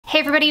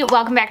everybody,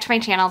 welcome back to my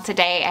channel.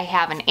 Today I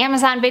have an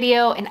Amazon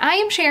video and I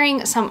am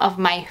sharing some of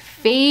my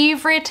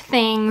favorite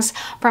things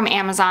from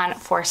Amazon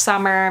for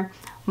summer.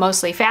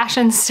 Mostly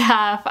fashion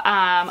stuff,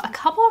 a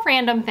couple of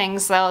random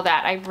things though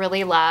that I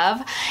really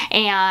love,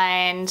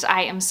 and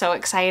I am so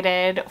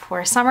excited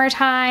for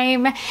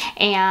summertime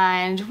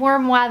and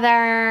warm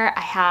weather. I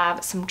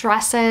have some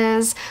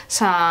dresses,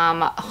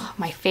 some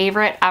my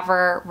favorite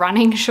ever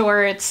running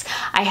shorts.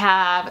 I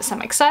have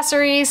some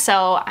accessories,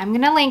 so I'm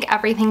gonna link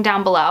everything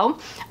down below.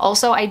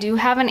 Also, I do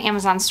have an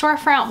Amazon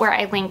storefront where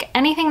I link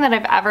anything that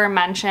I've ever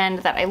mentioned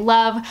that I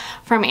love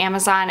from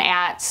Amazon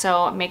at,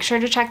 so make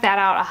sure to check that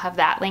out. I'll have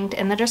that linked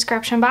in the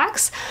description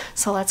box.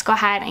 So let's go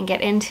ahead and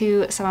get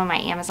into some of my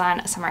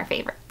Amazon summer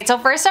favorites. So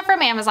first up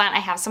from Amazon, I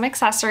have some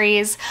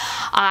accessories.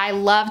 I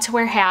love to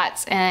wear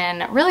hats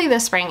in really the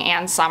spring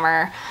and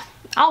summer.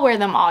 I'll wear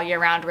them all year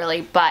round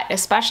really, but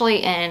especially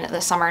in the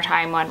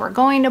summertime when we're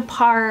going to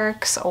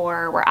parks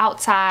or we're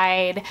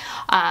outside,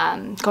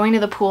 going to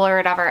the pool or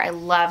whatever, I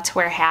love to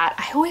wear a hat.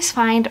 I always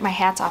find my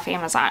hats off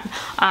Amazon.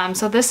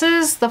 So this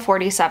is the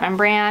 47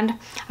 brand.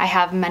 I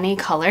have many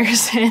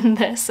colors in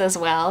this as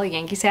well,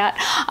 Yankees hat.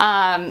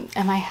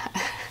 And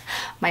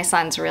my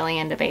son's really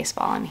into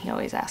baseball and he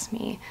always asks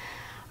me,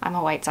 I'm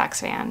a White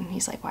Sox fan.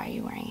 He's like, why are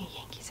you wearing a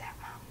Yankees hat,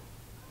 Mom?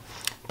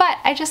 But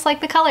I just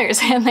like the colors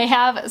and they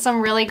have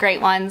some really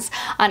great ones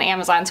on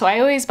Amazon. So I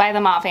always buy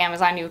them off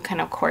Amazon. You can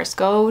of course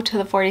go to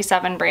the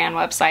 47 brand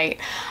website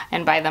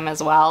and buy them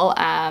as well.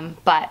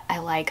 But I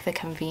like the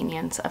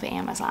convenience of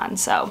Amazon.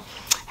 So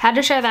had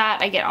to share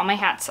that. I get all my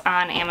hats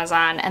on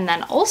Amazon. And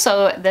then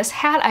also this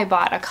hat I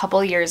bought a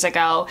couple years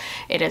ago.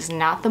 It is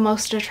not the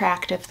most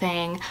attractive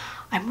thing.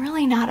 I'm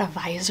really not a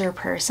visor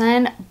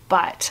person,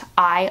 but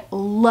I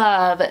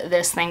love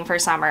this thing for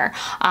summer.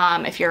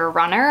 If you're a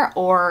runner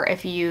or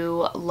if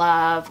you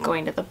love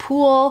going to the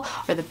pool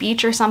or the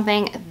beach or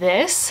something,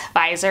 this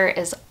visor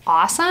is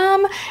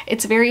awesome.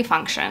 It's very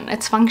function.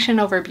 It's function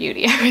over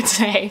beauty, I would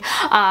say.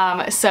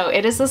 So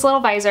it is this little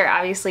visor,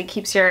 obviously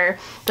keeps the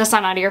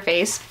sun out of your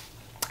face.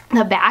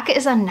 The back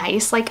is a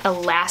nice like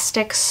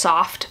elastic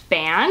soft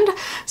band,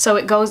 so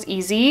it goes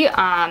easy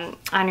on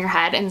your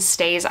head and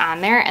stays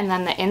on there, and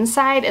then the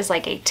inside is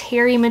like a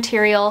terry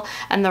material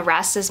and the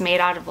rest is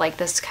made out of like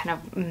this kind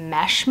of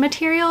mesh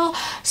material,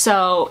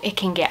 so it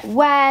can get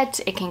wet,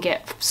 it can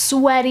get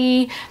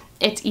sweaty.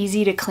 It's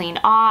easy to clean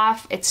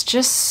off. It's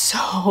just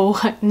so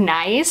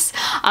nice.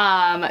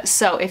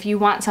 So if you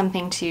want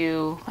something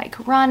to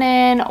like run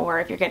in, or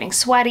if you're getting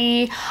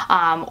sweaty,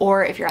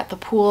 or if you're at the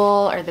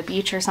pool or the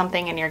beach or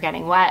something and you're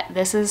getting wet,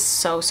 this is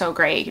so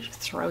great. You just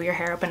throw your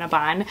hair up in a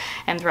bun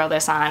and throw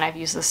this on. I've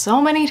used this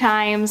so many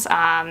times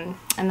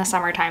in the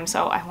summertime,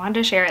 so I wanted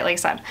to share it. Like I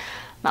said,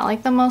 not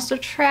like the most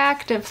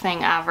attractive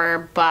thing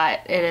ever, but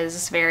it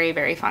is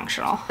very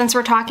functional. Since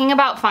we're talking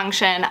about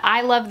function,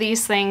 I love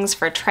these things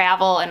for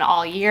travel and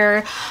all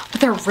year, but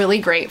they're really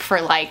great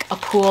for like a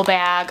pool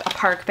bag, a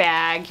park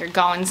bag, you're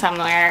going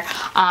somewhere.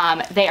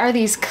 They are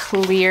these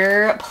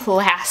clear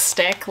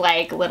plastic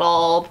like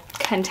little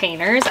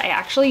containers. I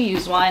actually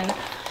use one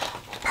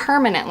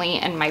permanently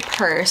in my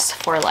purse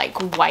for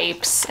like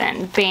wipes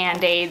and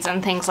band-aids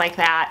and things like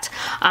that.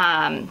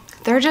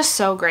 They're just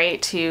so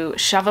great to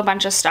shove a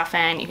bunch of stuff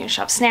in. You can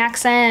shove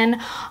snacks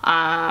in,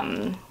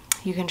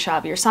 you can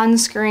shove your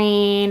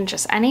sunscreen,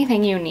 just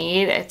anything you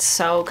need. It's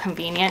so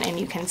convenient and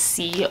you can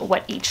see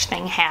what each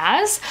thing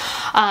has.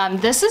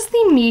 This is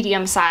the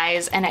medium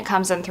size and it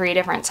comes in 3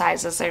 different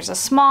sizes. There's a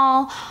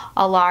small,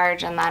 a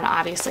large, and then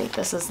obviously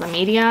this is the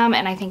medium,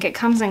 and I think it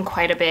comes in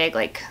quite a big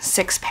like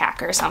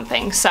 6-pack or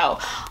something. So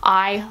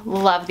I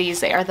love these.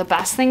 They are the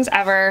best things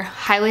ever.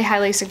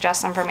 Highly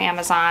suggest them from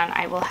Amazon.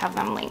 I will have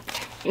them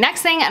linked.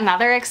 Next thing,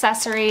 another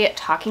accessory.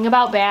 Talking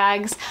about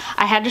bags,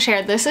 I had to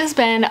share, this has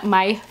been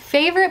my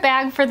favorite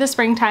bag for the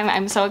springtime.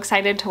 I'm so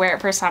excited to wear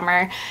it for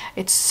summer.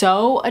 It's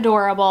so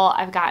adorable.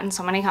 I've gotten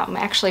so many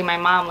compliments. Actually, my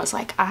mom was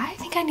like, I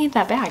think I need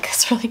that bag.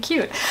 It's really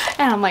cute.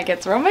 And I'm like,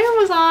 it's from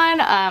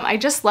Amazon. I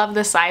just love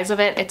the size of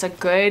it. It's a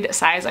good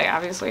size. I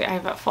have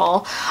it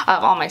full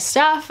of all my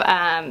stuff.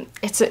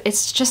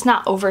 It's just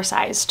not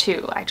oversized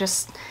too.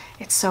 It's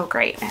so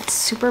great. It's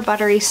super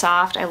buttery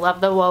soft. I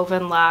love the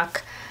woven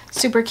look.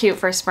 Super cute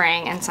for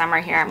spring and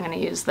summer here. I'm gonna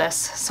use this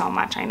so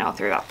much, I know,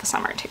 throughout the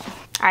summer too.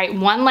 All right,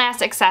 one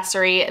last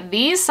accessory.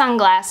 These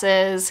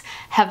sunglasses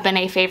have been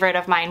a favorite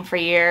of mine for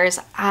years.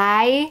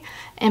 I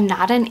am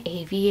not an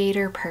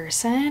aviator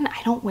person.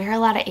 I don't wear a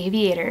lot of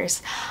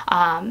aviators.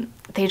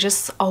 They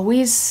just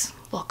always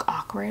look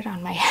awkward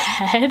on my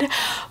head,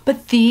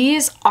 but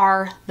these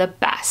are the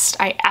best.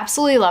 I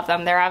absolutely love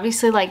them. They're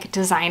obviously like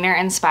designer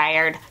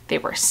inspired. They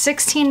were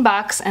 16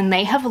 bucks and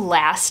they have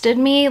lasted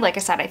me. Like I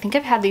said, I think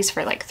I've had these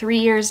for like 3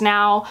 years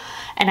now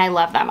and I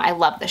love them. I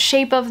love the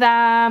shape of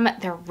them.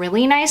 They're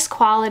really nice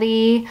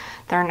quality.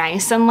 They're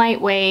nice and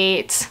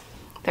lightweight.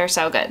 They're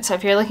so good. So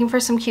if you're looking for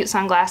some cute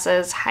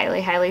sunglasses,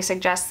 highly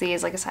suggest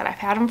these. Like I said, I've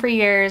had them for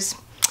years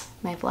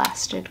and they've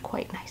lasted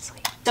quite nicely.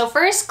 So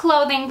first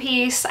clothing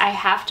piece I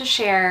have to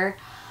share,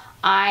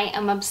 I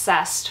am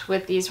obsessed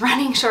with these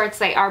running shorts.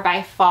 They are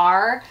by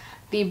far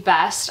the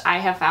best I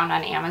have found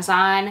on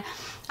Amazon.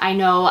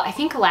 I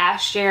think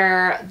last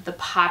year the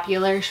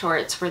popular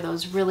shorts were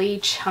those really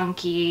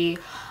chunky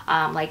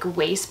like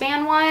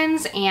waistband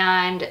ones,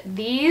 and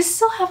these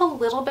still have a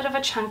little bit of a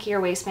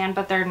chunkier waistband,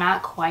 but they're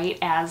not quite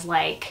as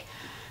like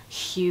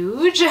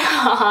huge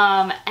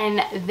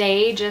and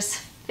they just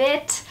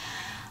fit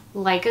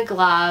like a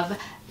glove.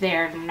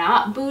 They're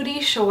not booty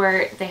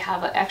short. They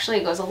have actually,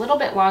 it goes a little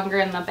bit longer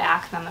in the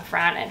back than the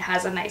front. It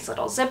has a nice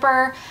little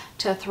zipper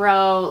to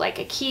throw like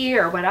a key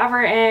or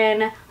whatever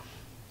in.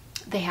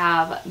 They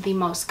have the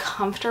most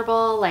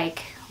comfortable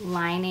like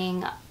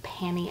lining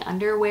panty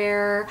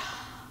underwear.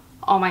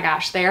 Oh my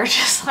gosh, they are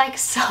just like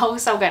so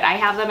good. I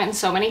have them in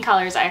so many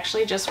colors. I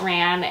actually just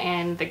ran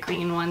in the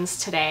green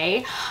ones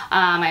today.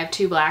 I have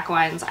 2 black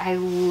ones. I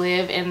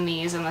live in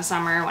these in the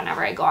summer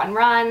whenever I go on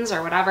runs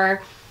or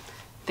whatever.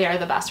 They're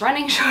the best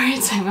running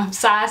shorts. I'm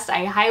obsessed.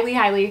 I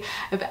highly,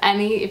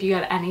 if you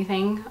get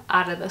anything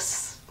out of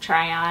this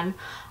try on,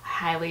 I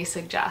highly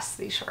suggest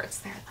these shorts.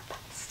 They're the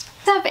best.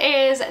 Next up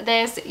is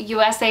this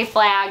USA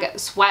flag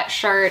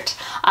sweatshirt.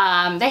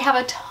 They have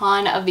a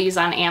ton of these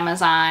on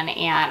Amazon,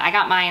 and I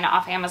got mine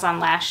off Amazon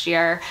last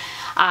year.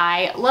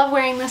 I love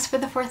wearing this for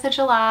the 4th of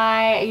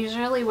July. I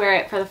usually wear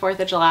it for the 4th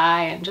of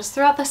July and just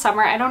throughout the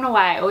summer. I don't know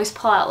why. I always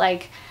pull out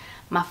like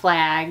my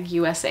flag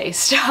USA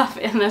stuff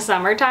in the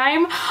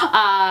summertime,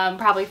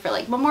 probably for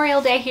like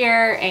Memorial Day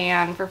here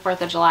and for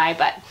 4th of July,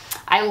 but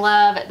I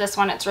love this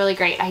one. It's really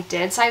great. I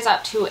did size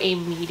up to a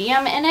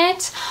medium in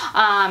it,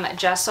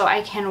 just so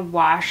I can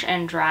wash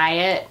and dry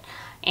it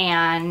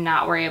and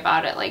not worry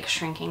about it like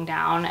shrinking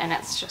down, and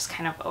it's just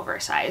kind of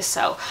oversized.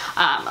 So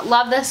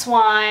love this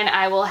one.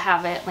 I will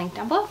have it linked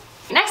down below.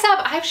 Next up,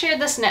 I've shared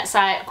this knit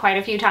set quite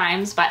a few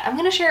times, but I'm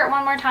gonna share it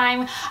one more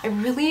time. I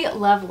really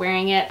love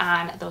wearing it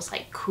on those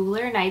like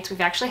cooler nights. We've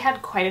actually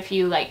had quite a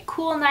few like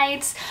cool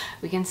nights.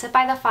 We can sit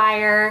by the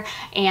fire,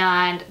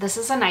 and this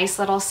is a nice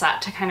little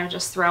set to kind of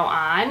just throw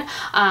on.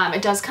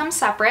 It does come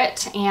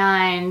separate,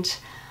 and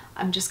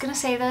I'm just gonna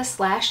say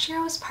this, last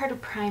year was part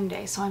of Prime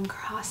Day, so I'm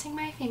crossing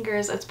my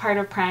fingers it's part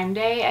of Prime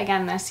Day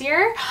again this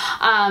year.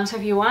 So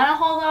if you wanna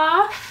hold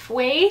off,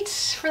 wait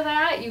for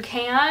that, you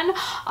can.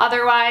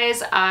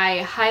 Otherwise, I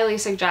highly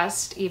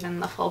suggest even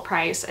the full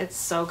price. It's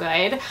so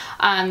good.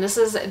 This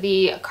is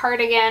the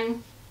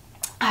cardigan.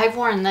 I've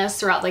worn this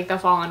throughout like the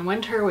fall and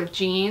winter with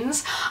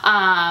jeans,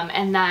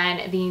 and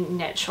then the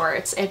knit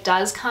shorts. It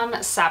does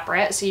come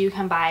separate, so you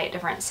can buy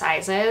different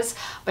sizes,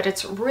 but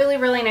it's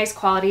really nice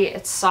quality.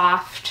 It's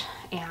soft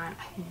and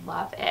I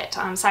love it.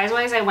 Size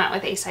wise, I went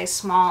with a size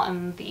small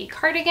in the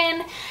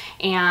cardigan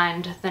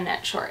and the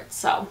knit shorts.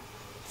 So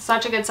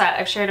such a good set.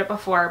 I've shared it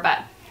before,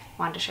 but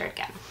wanted to share it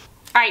again.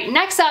 All right,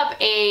 next up,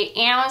 a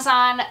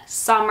Amazon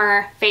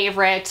summer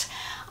favorite.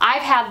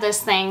 I've had this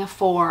thing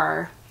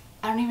for,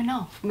 I don't even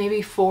know,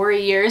 maybe 4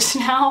 years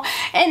now,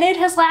 and it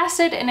has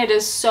lasted, and it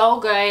is so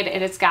good.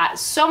 It has got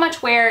so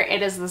much wear.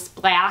 It is this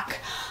black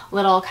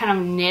little kind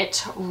of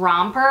knit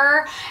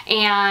romper,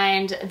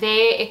 and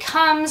it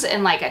comes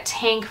in like a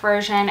tank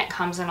version, it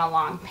comes in a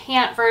long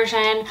pant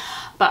version,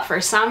 but for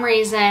some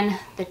reason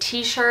the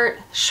t-shirt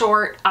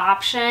short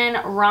option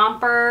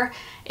romper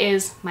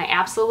is my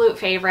absolute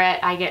favorite.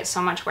 I get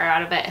so much wear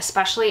out of it,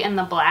 especially in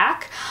the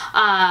black.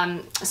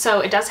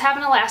 So it does have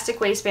an elastic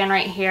waistband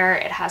right here.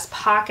 It has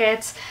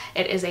pockets.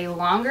 It is a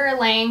longer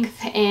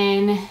length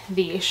in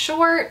the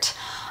short.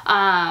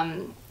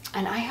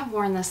 And I have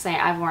worn this thing.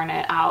 I've worn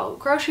it out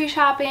grocery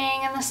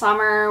shopping in the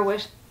summer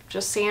with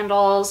just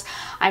sandals.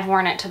 I've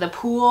worn it to the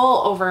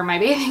pool over my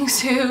bathing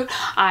suit.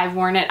 I've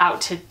worn it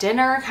out to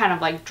dinner, kind of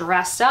like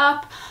dressed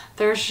up.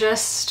 There's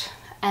just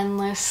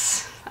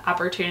endless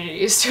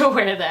opportunities to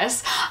wear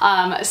this.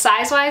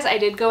 Size wise, I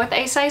did go with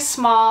a size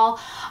small.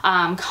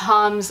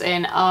 Comes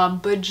in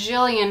a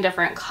bajillion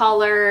different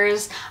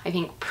colors, I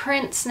think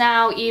prints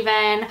now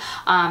even,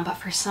 but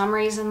for some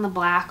reason the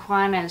black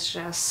one is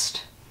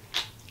just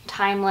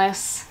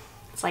timeless.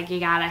 It's like you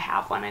gotta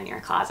have one in your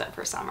closet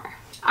for summer.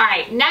 All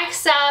right,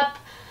 next up,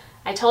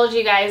 I told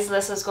you guys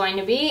this was going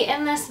to be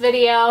in this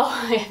video.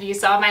 If you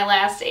saw my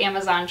last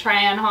Amazon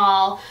try-on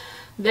haul,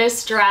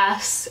 this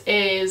dress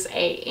is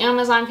a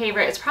Amazon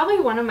favorite. It's probably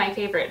one of my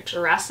favorite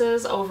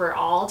dresses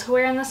overall to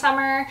wear in the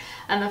summer,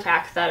 and the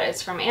fact that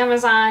it's from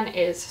Amazon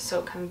is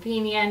so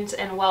convenient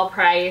and well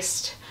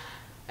priced,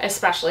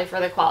 especially for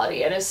the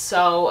quality. It is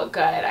so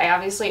good. I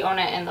obviously own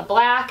it in the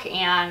black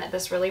and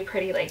this really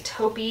pretty like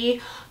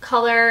taupey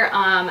color,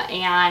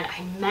 and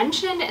I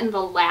mentioned in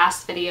the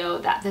last video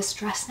that this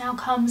dress now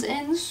comes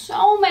in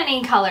so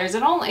many colors.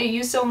 It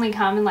used to only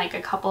come in like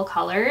a couple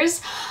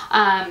colors.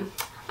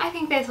 I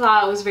think they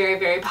thought it was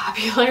very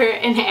popular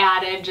and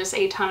added just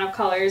a ton of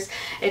colors.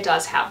 It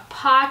does have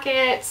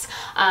pockets.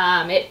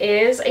 It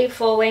is a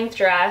full-length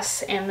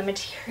dress, and the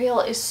material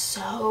is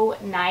so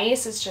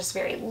nice. It's just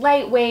very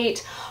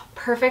lightweight,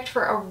 perfect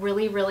for a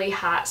really, really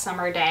hot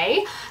summer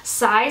day.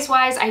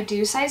 Size-wise, I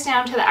do size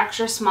down to the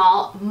extra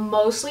small,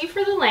 mostly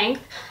for the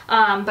length,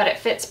 but it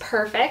fits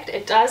perfect.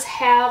 It does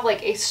have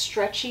like a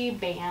stretchy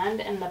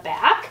band in the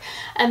back,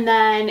 and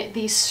then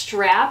these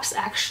straps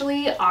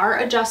actually are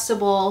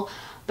adjustable,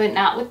 but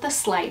not with the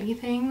slidey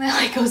thing that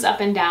like goes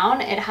up and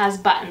down. It has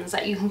buttons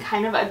that you can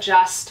kind of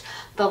adjust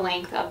the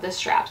length of the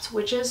straps,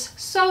 which is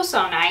so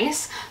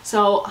nice.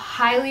 So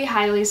highly,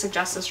 highly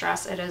suggest this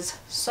dress. It is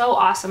so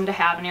awesome to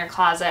have in your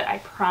closet. I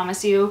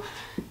promise you,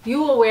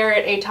 you will wear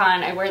it a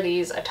ton. I wear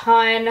these a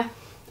ton,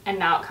 and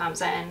now it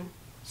comes in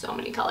so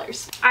many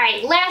colors. All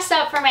right, last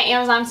up for my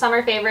Amazon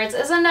summer favorites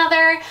is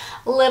another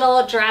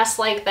little dress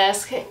like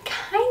this. It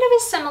kind of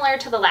is similar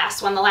to the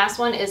last one. The last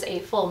one is a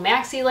full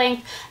maxi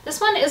length.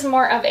 This one is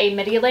more of a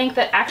midi length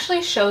that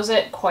actually shows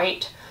it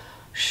quite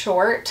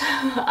short,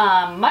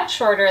 much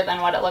shorter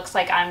than what it looks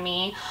like on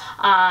me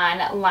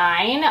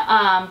online,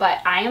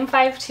 but I am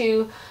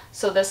 5'2",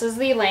 so this is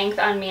the length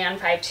on me on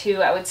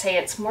 5'2". I would say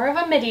it's more of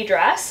a midi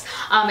dress.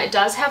 It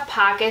does have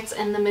pockets,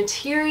 and the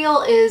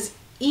material is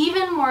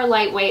even more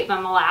lightweight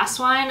than the last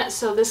one,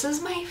 so this is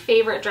my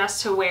favorite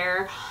dress to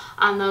wear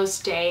on those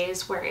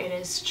days where it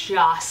is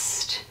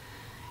just,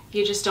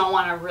 you just don't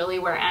want to really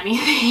wear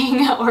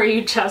anything, or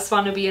you just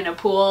want to be in a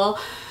pool,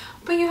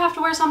 but you have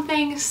to wear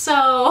something.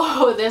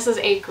 So this is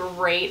a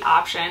great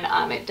option.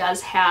 It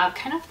does have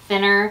kind of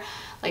thinner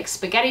like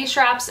spaghetti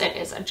straps. It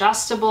is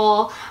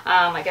adjustable.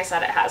 Like I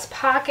said, it has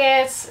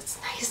pockets. It's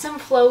nice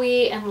and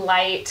flowy and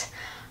light.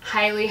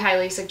 Highly,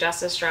 highly suggest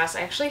this dress.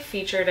 I actually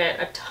featured it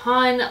a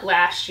ton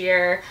last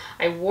year.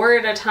 I wore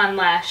it a ton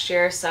last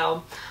year,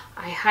 so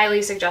I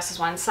highly suggest this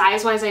one.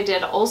 Size-wise, I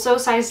did also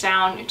size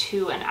down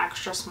to an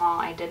extra small.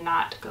 I did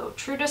not go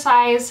true to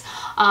size,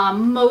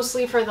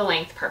 mostly for the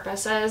length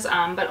purposes,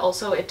 but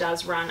also it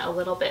does run a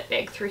little bit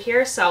big through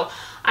here, so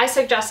I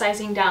suggest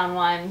sizing down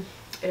one.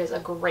 It is a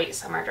great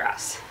summer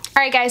dress.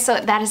 All right, guys, so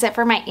that is it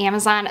for my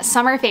Amazon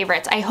summer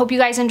favorites. I hope you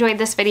guys enjoyed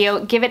this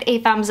video. Give it a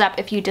thumbs up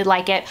if you did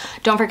like it.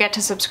 Don't forget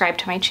to subscribe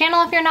to my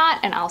channel if you're not,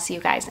 and I'll see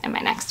you guys in my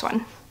next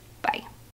one.